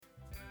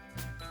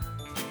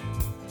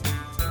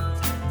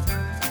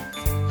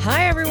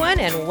Hi,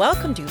 everyone, and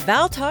welcome to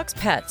Val Talks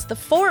Pets, the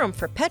forum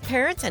for pet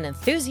parents and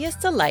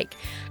enthusiasts alike.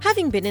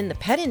 Having been in the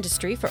pet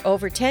industry for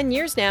over 10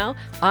 years now,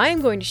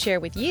 I'm going to share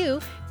with you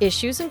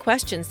issues and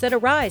questions that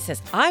arise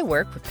as I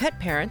work with pet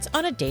parents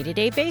on a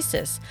day-to-day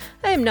basis.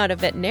 I am not a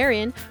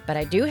veterinarian, but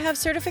I do have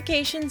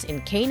certifications in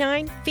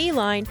canine,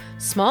 feline,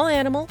 small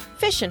animal,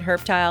 fish and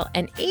herptile,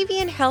 and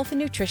avian health and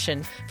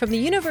nutrition from the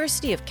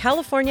University of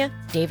California,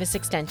 Davis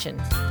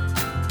Extension.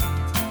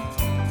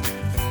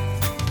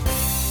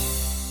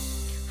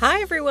 Hi,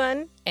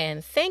 everyone,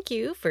 and thank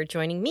you for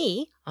joining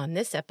me on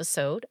this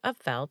episode of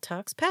Val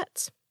Talks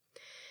Pets.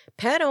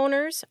 Pet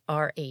owners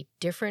are a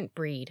different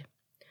breed.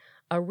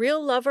 A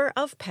real lover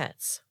of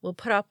pets will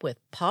put up with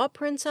paw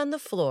prints on the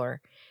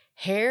floor,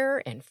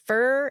 hair and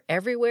fur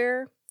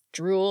everywhere,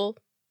 drool,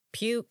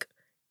 puke,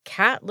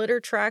 cat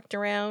litter tracked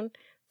around,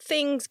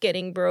 things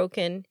getting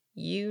broken,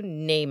 you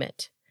name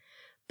it.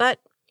 But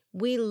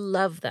we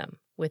love them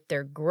with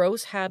their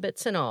gross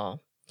habits and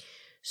all.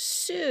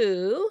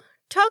 So,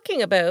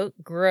 talking about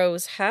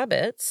gross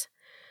habits,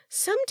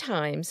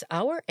 sometimes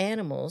our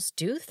animals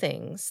do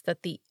things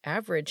that the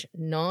average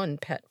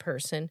non-pet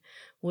person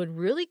would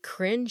really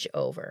cringe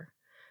over.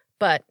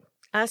 But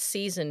us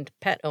seasoned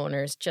pet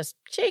owners just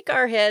shake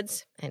our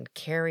heads and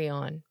carry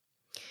on.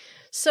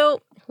 So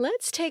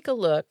let's take a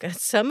look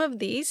at some of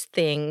these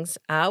things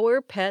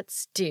our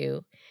pets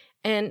do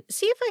and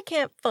see if I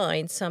can't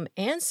find some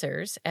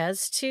answers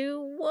as to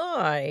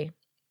why.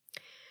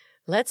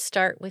 Let's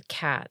start with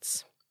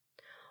cats.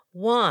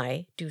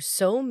 Why do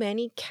so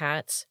many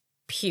cats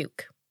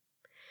puke?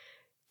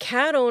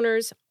 Cat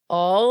owners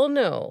all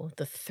know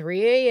the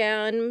 3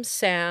 a.m.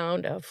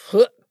 sound of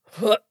hoot,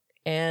 hoot,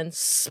 and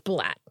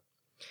splat.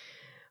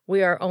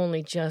 We are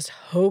only just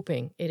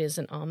hoping it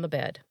isn't on the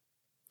bed.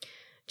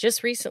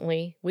 Just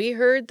recently, we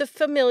heard the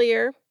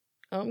familiar,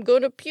 I'm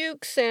going to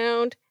puke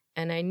sound,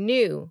 and I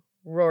knew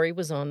Rory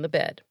was on the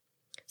bed.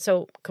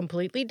 So,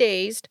 completely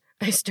dazed,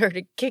 I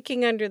started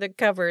kicking under the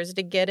covers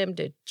to get him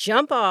to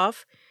jump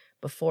off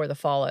before the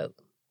fallout.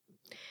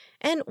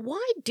 And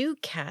why do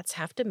cats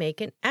have to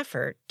make an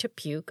effort to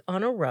puke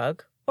on a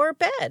rug or a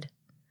bed?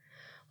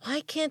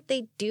 Why can't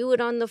they do it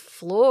on the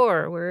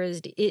floor, whereas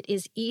it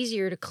is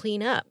easier to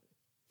clean up?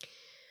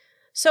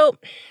 So,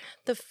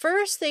 the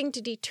first thing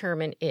to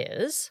determine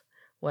is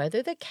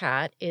whether the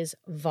cat is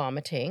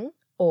vomiting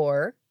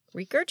or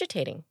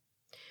regurgitating.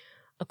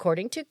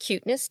 According to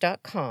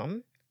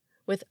cuteness.com,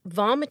 with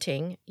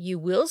vomiting, you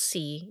will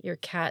see your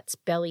cat's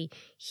belly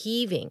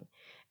heaving,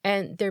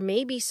 and there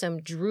may be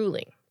some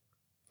drooling.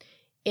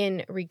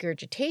 In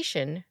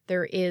regurgitation,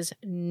 there is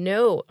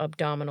no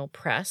abdominal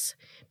press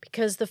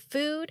because the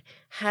food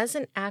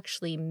hasn't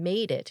actually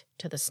made it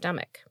to the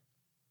stomach.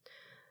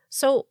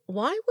 So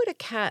why would a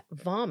cat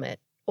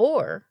vomit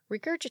or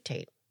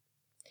regurgitate?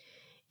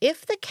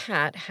 If the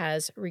cat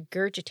has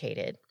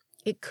regurgitated,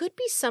 it could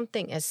be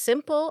something as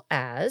simple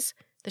as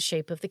the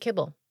shape of the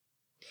kibble.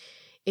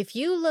 If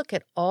you look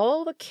at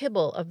all the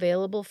kibble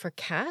available for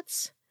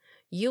cats,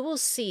 you will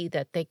see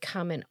that they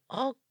come in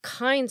all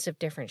kinds of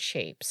different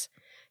shapes.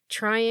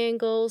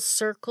 Triangles,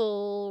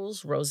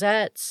 circles,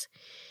 rosettes.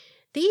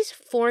 These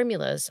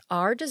formulas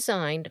are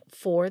designed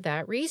for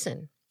that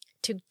reason,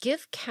 to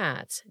give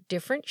cats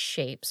different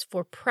shapes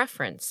for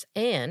preference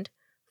and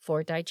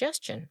for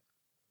digestion.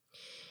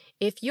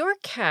 If your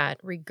cat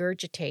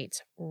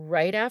regurgitates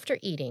right after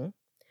eating,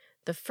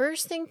 the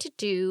first thing to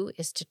do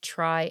is to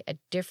try a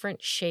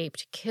different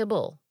shaped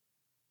kibble.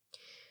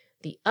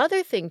 The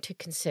other thing to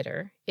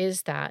consider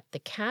is that the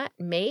cat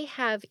may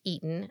have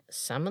eaten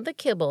some of the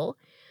kibble,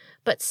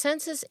 but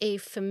senses a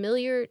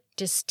familiar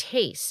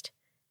distaste,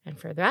 and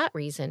for that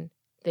reason,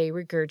 they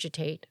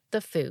regurgitate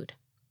the food.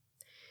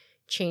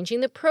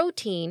 Changing the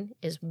protein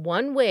is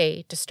one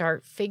way to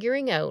start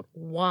figuring out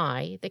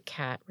why the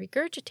cat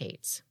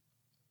regurgitates.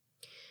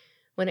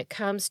 When it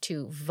comes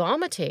to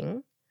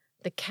vomiting,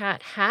 the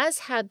cat has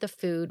had the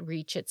food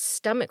reach its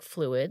stomach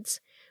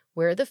fluids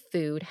where the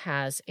food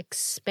has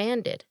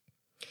expanded.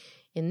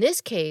 In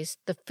this case,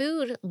 the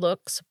food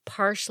looks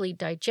partially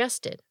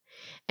digested,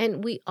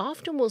 and we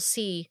often will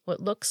see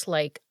what looks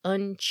like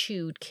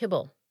unchewed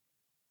kibble.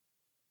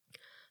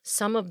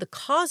 Some of the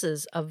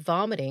causes of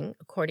vomiting,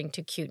 according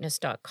to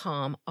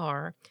cuteness.com,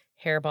 are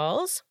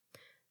hairballs,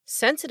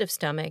 sensitive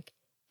stomach,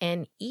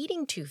 and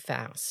eating too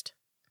fast.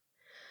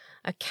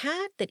 A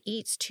cat that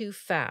eats too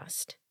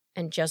fast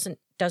and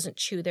doesn't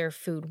chew their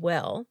food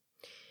well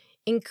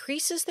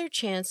increases their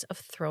chance of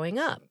throwing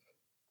up.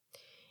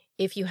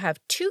 If you have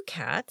two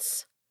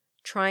cats,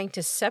 trying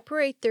to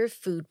separate their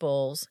food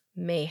bowls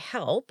may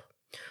help,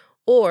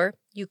 or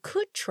you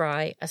could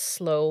try a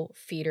slow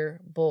feeder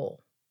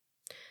bowl.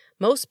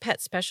 Most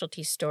pet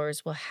specialty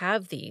stores will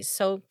have these,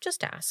 so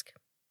just ask.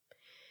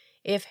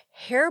 If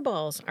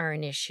hairballs are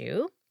an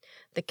issue,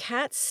 the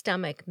cat's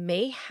stomach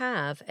may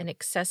have an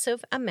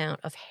excessive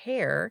amount of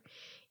hair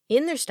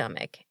in their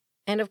stomach,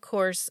 and of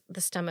course, the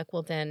stomach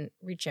will then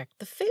reject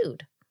the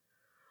food.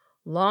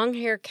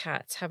 Long-hair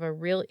cats have a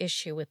real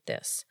issue with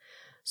this,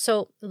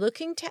 so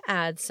looking to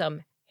add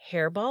some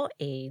hairball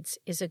aids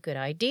is a good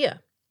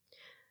idea.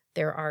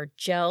 There are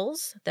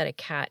gels that a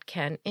cat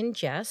can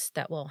ingest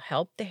that will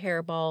help the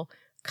hairball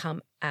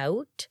come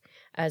out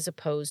as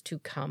opposed to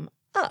come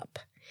up.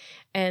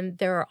 And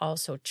there are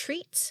also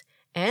treats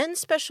and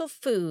special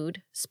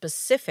food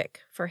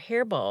specific for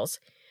hairballs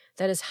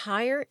that is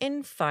higher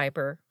in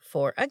fiber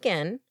for,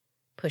 again,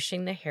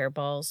 pushing the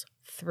hairballs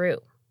through.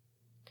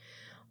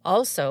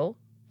 Also,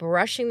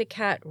 brushing the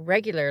cat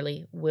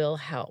regularly will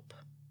help.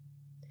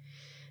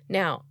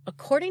 Now,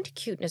 according to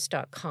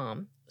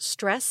cuteness.com,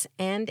 stress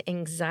and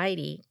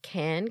anxiety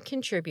can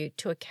contribute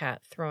to a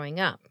cat throwing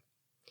up.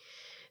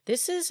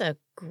 This is a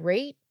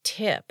great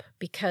tip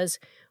because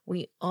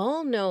we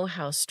all know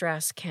how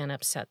stress can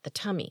upset the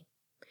tummy.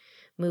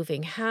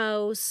 Moving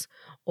house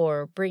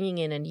or bringing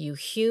in a new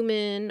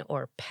human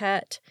or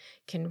pet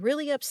can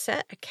really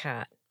upset a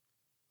cat.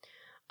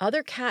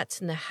 Other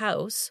cats in the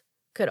house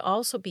could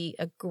also be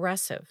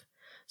aggressive,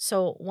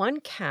 so one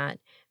cat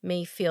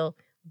may feel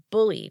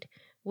bullied,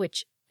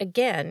 which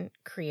again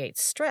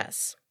creates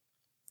stress.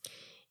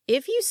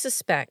 If you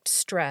suspect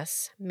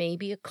stress may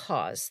be a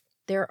cause,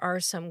 there are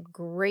some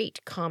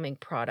great calming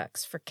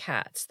products for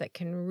cats that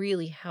can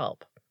really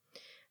help.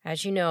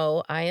 As you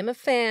know, I am a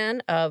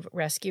fan of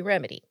Rescue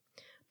Remedy,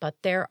 but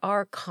there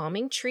are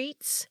calming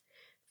treats,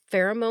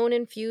 pheromone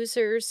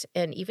infusers,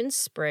 and even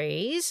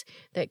sprays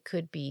that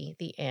could be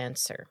the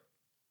answer.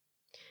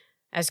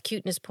 As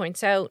Cuteness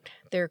points out,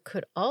 there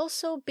could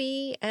also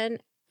be an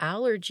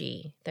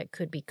allergy that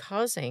could be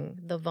causing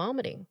the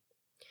vomiting.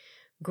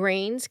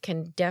 Grains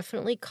can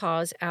definitely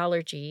cause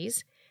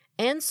allergies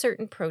and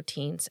certain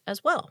proteins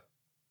as well.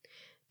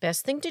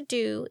 Best thing to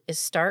do is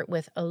start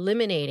with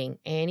eliminating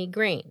any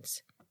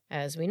grains.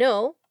 As we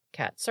know,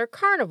 cats are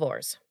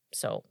carnivores,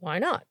 so why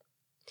not?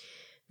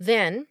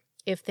 Then,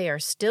 if they are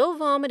still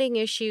vomiting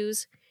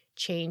issues,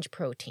 change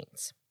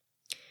proteins.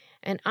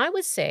 And I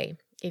would say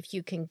if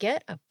you can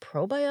get a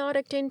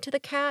probiotic into the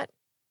cat,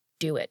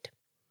 do it.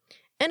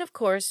 And of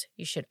course,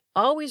 you should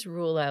always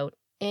rule out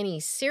any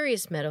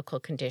serious medical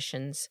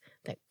conditions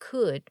that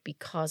could be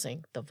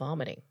causing the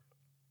vomiting.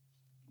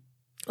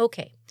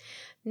 Okay,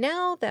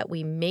 now that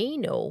we may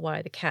know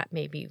why the cat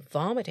may be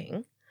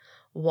vomiting,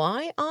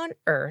 why on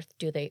earth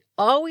do they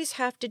always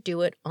have to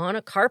do it on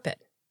a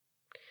carpet?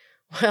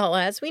 Well,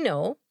 as we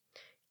know,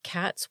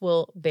 cats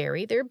will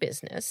bury their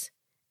business,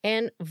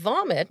 and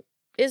vomit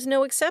is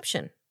no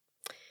exception.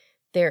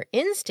 Their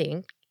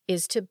instinct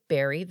is to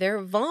bury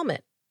their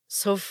vomit.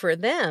 So for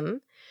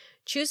them,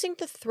 choosing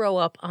to throw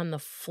up on the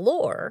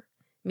floor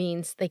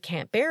means they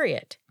can't bury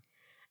it.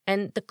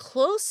 And the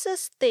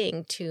closest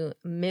thing to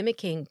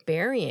mimicking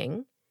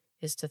burying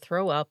is to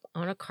throw up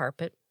on a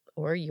carpet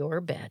or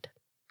your bed.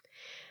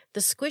 The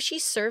squishy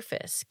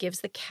surface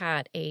gives the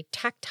cat a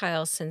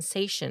tactile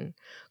sensation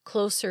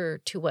closer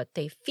to what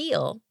they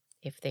feel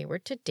if they were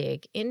to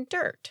dig in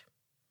dirt.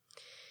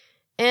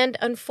 And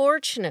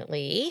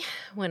unfortunately,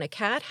 when a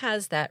cat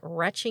has that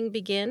retching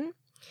begin,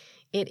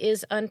 it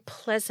is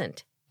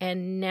unpleasant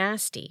and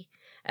nasty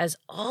as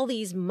all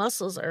these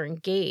muscles are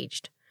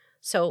engaged.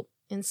 So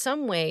in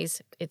some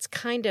ways, it's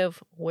kind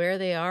of where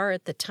they are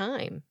at the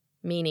time,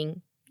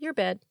 meaning your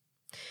bed.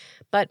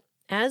 But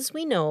as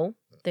we know,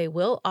 they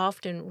will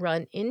often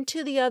run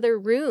into the other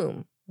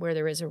room where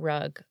there is a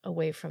rug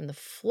away from the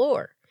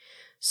floor.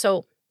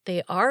 So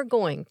they are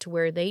going to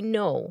where they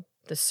know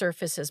the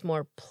surface is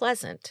more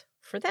pleasant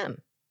for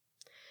them.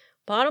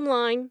 Bottom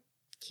line,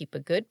 keep a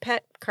good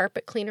pet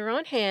carpet cleaner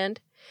on hand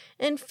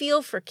and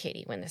feel for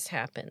Kitty when this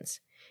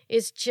happens.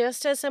 It's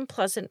just as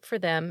unpleasant for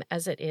them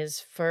as it is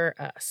for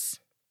us.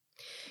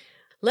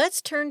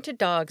 Let's turn to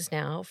dogs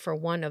now for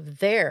one of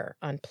their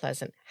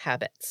unpleasant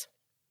habits.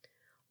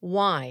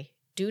 Why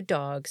do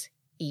dogs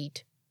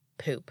eat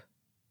poop?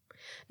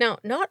 Now,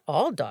 not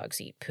all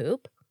dogs eat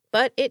poop,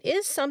 but it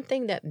is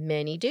something that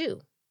many do.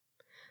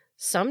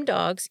 Some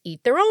dogs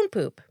eat their own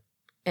poop,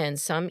 and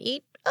some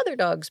eat other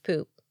dogs'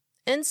 poop,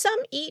 and some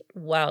eat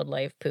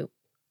wildlife poop.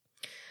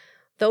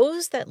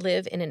 Those that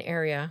live in an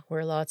area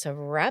where lots of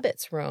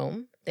rabbits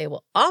roam, they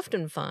will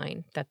often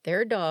find that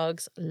their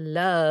dogs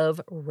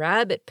love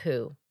rabbit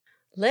poo.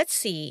 Let's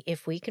see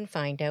if we can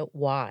find out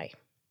why.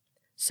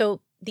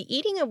 So, the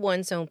eating of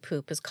one's own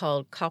poop is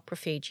called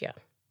coprophagia.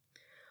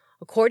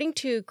 According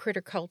to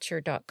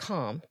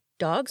critterculture.com,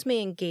 dogs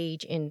may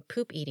engage in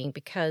poop eating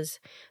because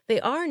they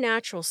are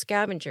natural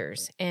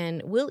scavengers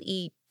and will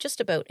eat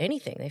just about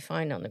anything they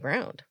find on the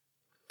ground.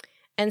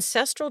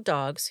 Ancestral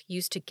dogs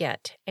used to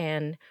get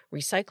and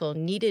recycle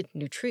needed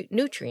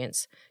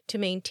nutrients to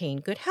maintain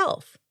good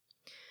health.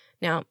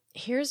 Now,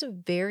 here's a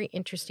very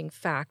interesting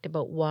fact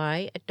about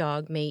why a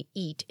dog may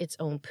eat its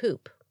own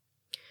poop.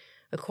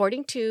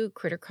 According to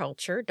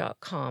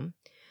critterculture.com,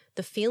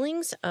 the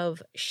feelings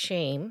of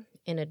shame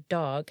in a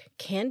dog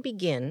can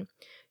begin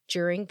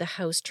during the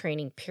house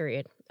training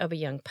period of a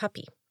young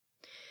puppy.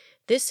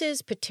 This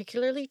is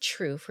particularly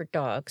true for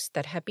dogs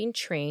that have been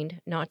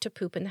trained not to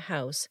poop in the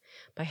house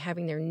by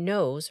having their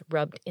nose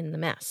rubbed in the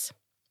mess.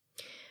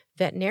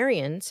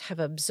 Veterinarians have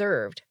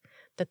observed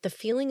that the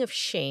feeling of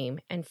shame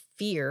and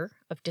fear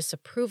of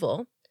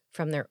disapproval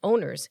from their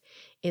owners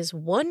is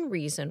one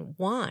reason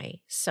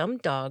why some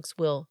dogs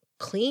will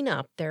clean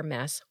up their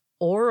mess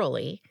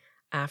orally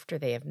after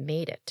they have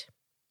made it.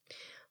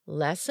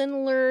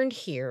 Lesson learned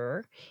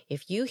here: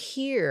 if you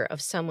hear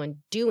of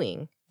someone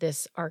doing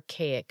this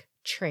archaic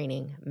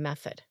training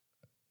method.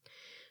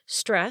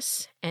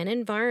 Stress and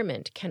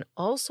environment can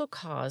also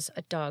cause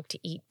a dog to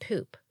eat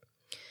poop.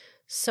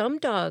 Some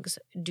dogs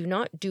do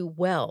not do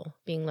well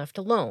being left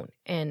alone,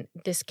 and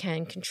this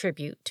can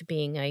contribute to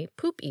being a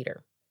poop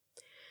eater.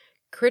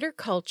 Critter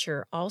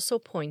culture also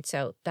points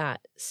out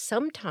that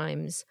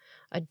sometimes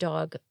a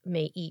dog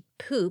may eat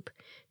poop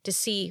to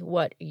see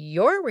what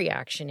your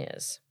reaction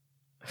is.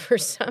 For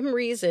some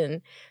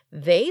reason,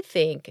 they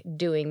think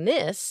doing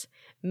this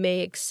may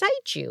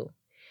excite you.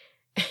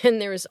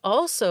 And there's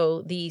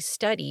also these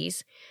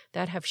studies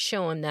that have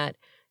shown that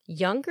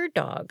younger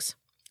dogs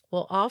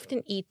will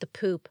often eat the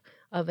poop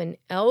of an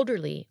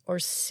elderly or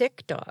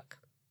sick dog.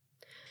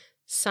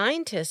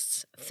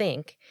 Scientists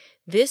think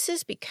this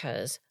is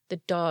because the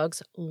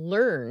dogs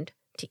learned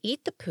to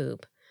eat the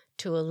poop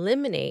to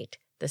eliminate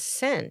the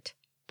scent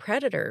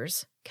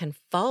predators can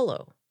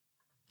follow.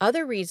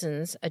 Other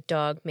reasons a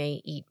dog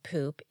may eat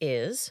poop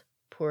is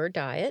poor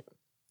diet,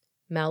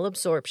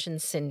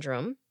 malabsorption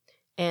syndrome,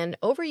 and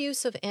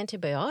overuse of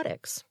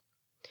antibiotics.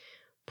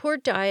 Poor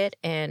diet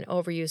and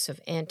overuse of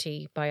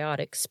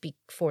antibiotics speak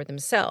for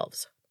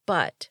themselves,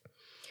 but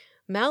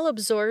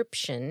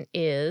malabsorption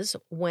is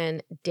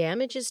when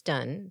damage is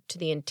done to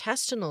the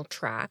intestinal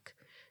tract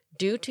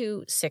due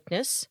to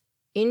sickness,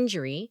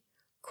 injury,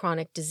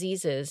 chronic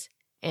diseases,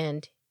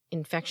 and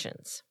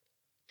infections.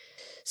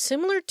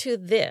 Similar to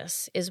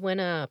this is when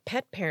a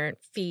pet parent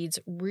feeds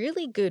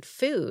really good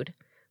food,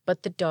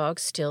 but the dog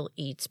still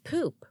eats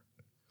poop.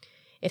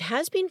 It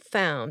has been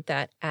found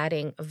that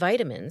adding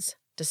vitamins,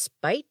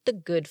 despite the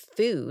good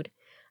food,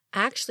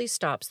 actually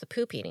stops the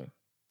poop eating.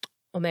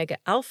 Omega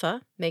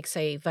Alpha makes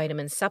a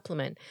vitamin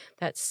supplement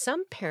that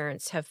some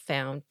parents have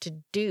found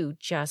to do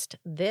just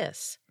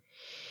this.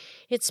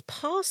 It's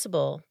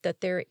possible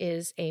that there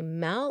is a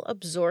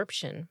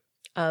malabsorption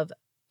of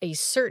a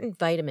certain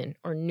vitamin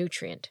or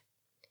nutrient.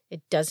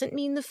 It doesn't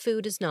mean the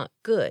food is not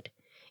good.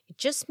 It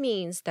just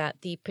means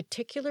that the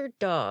particular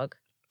dog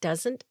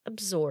doesn't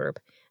absorb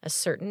a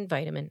certain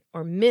vitamin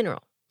or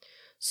mineral,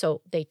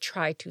 so they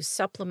try to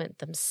supplement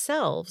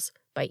themselves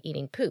by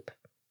eating poop.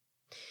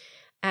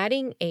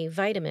 Adding a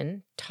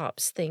vitamin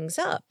tops things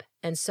up,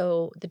 and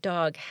so the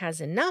dog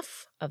has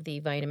enough of the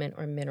vitamin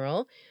or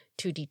mineral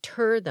to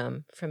deter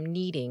them from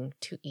needing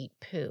to eat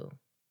poo.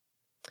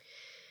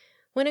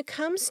 When it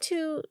comes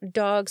to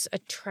dogs'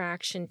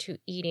 attraction to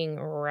eating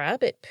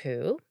rabbit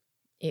poo,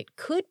 it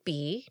could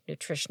be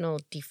nutritional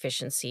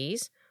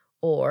deficiencies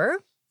or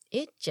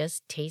it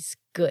just tastes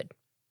good.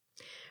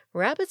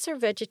 Rabbits are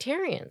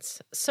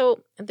vegetarians,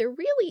 so there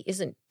really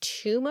isn't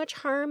too much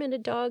harm in a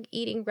dog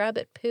eating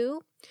rabbit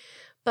poo,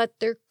 but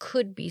there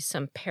could be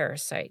some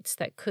parasites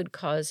that could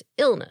cause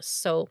illness,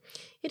 so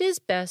it is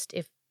best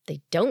if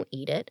they don't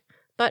eat it.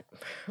 But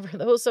for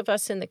those of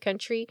us in the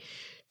country,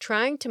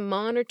 trying to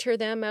monitor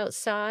them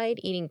outside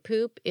eating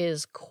poop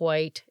is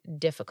quite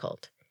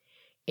difficult.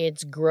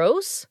 It's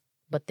gross,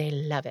 but they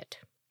love it.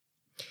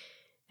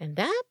 And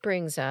that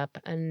brings up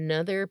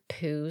another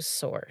poo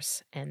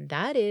source, and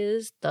that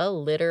is the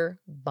litter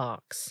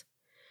box.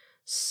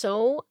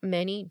 So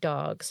many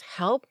dogs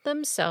help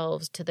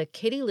themselves to the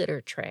kitty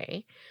litter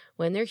tray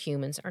when their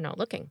humans are not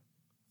looking.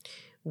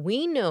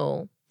 We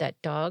know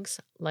that dogs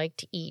like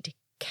to eat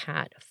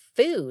cat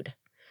food.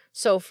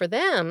 So for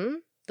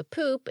them, the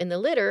poop in the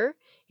litter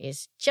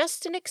is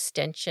just an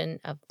extension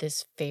of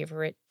this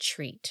favorite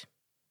treat.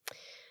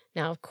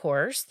 Now, of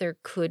course, there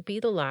could be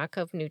the lack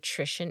of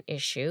nutrition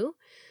issue,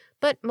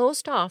 but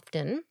most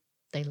often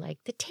they like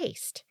the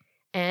taste,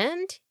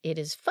 and it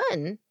is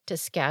fun to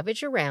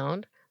scavenge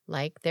around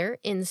like their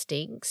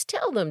instincts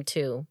tell them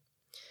to.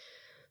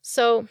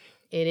 So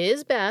it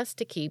is best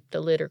to keep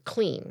the litter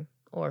clean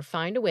or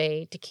find a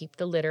way to keep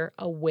the litter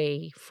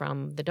away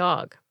from the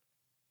dog.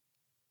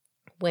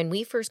 When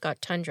we first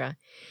got Tundra,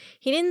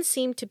 he didn't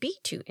seem to be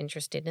too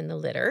interested in the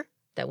litter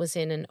that was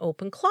in an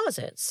open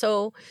closet,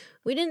 so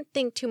we didn't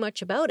think too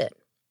much about it.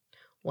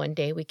 One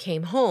day we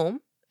came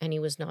home, and he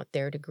was not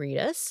there to greet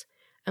us,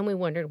 and we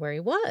wondered where he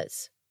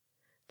was.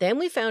 Then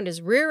we found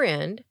his rear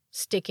end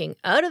sticking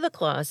out of the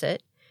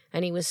closet,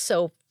 and he was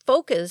so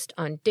focused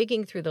on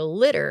digging through the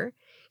litter,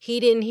 he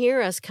didn't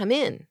hear us come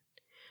in.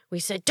 We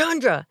said,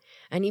 "Tundra!"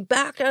 and he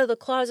backed out of the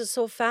closet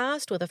so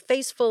fast with a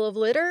face full of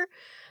litter,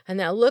 and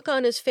that look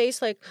on his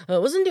face like, "I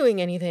wasn't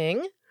doing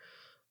anything."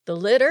 The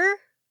litter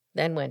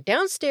then went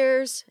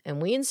downstairs,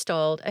 and we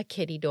installed a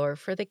kitty door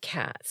for the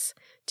cats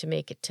to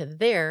make it to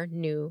their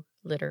new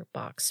litter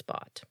box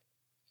spot.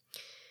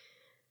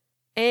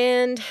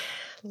 And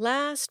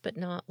last but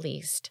not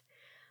least,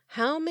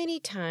 how many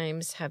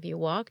times have you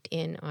walked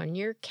in on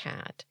your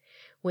cat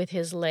with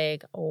his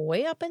leg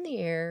way up in the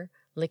air,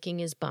 licking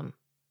his bum?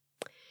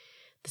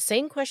 The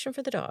same question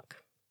for the dog.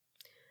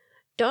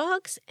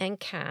 Dogs and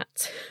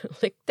cats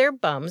lick their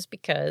bums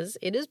because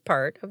it is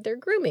part of their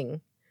grooming.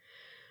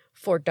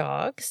 For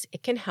dogs,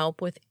 it can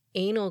help with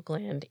anal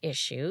gland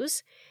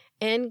issues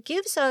and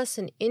gives us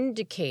an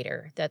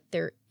indicator that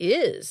there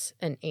is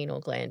an anal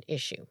gland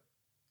issue.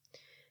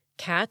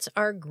 Cats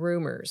are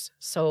groomers,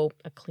 so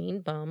a clean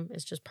bum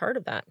is just part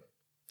of that.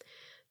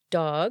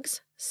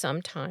 Dogs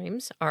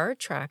sometimes are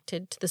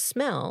attracted to the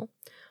smell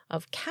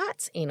of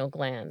cats' anal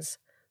glands,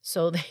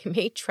 so they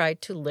may try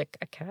to lick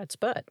a cat's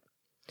butt.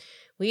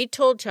 We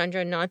told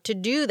Chandra not to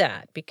do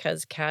that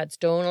because cats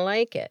don't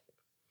like it.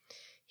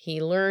 He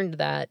learned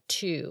that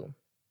too.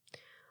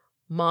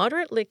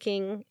 Moderate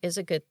licking is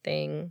a good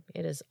thing.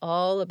 It is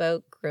all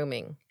about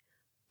grooming.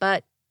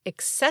 But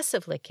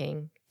excessive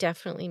licking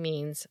definitely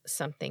means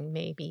something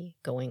may be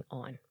going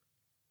on.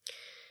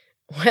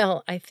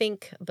 Well, I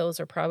think those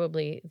are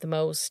probably the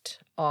most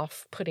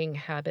off-putting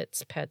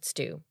habits pets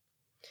do.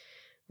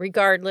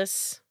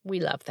 Regardless, we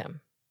love them.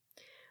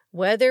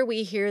 Whether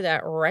we hear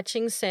that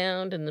retching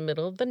sound in the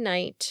middle of the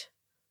night,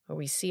 or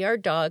we see our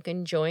dog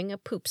enjoying a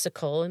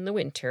poopsicle in the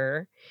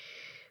winter,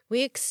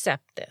 we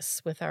accept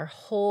this with our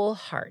whole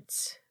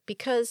hearts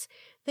because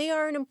they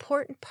are an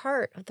important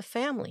part of the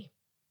family.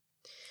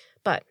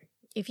 But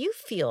if you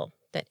feel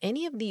that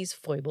any of these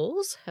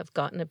foibles have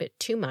gotten a bit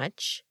too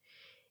much,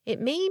 it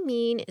may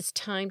mean it's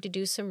time to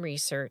do some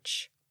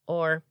research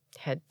or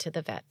head to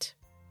the vet.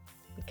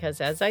 Because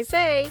as I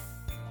say,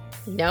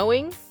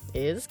 knowing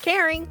is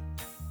caring.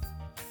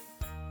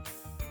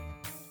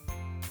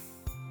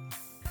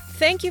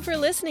 Thank you for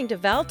listening to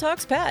Val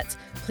Talks Pets.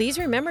 Please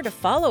remember to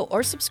follow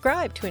or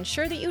subscribe to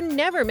ensure that you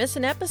never miss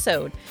an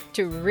episode.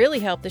 To really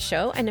help the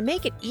show and to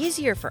make it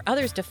easier for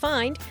others to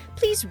find,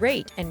 please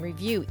rate and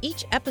review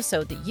each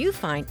episode that you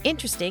find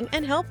interesting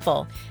and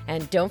helpful.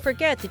 And don't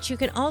forget that you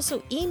can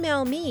also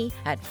email me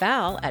at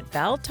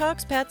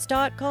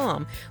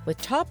val@valtalkspets.com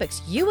with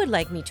topics you would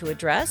like me to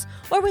address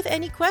or with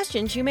any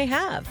questions you may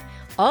have.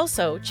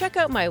 Also, check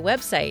out my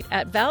website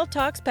at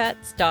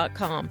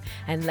valtalkspets.com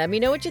and let me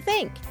know what you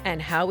think and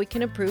how we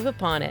can improve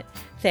upon it.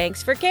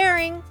 Thanks for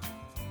caring.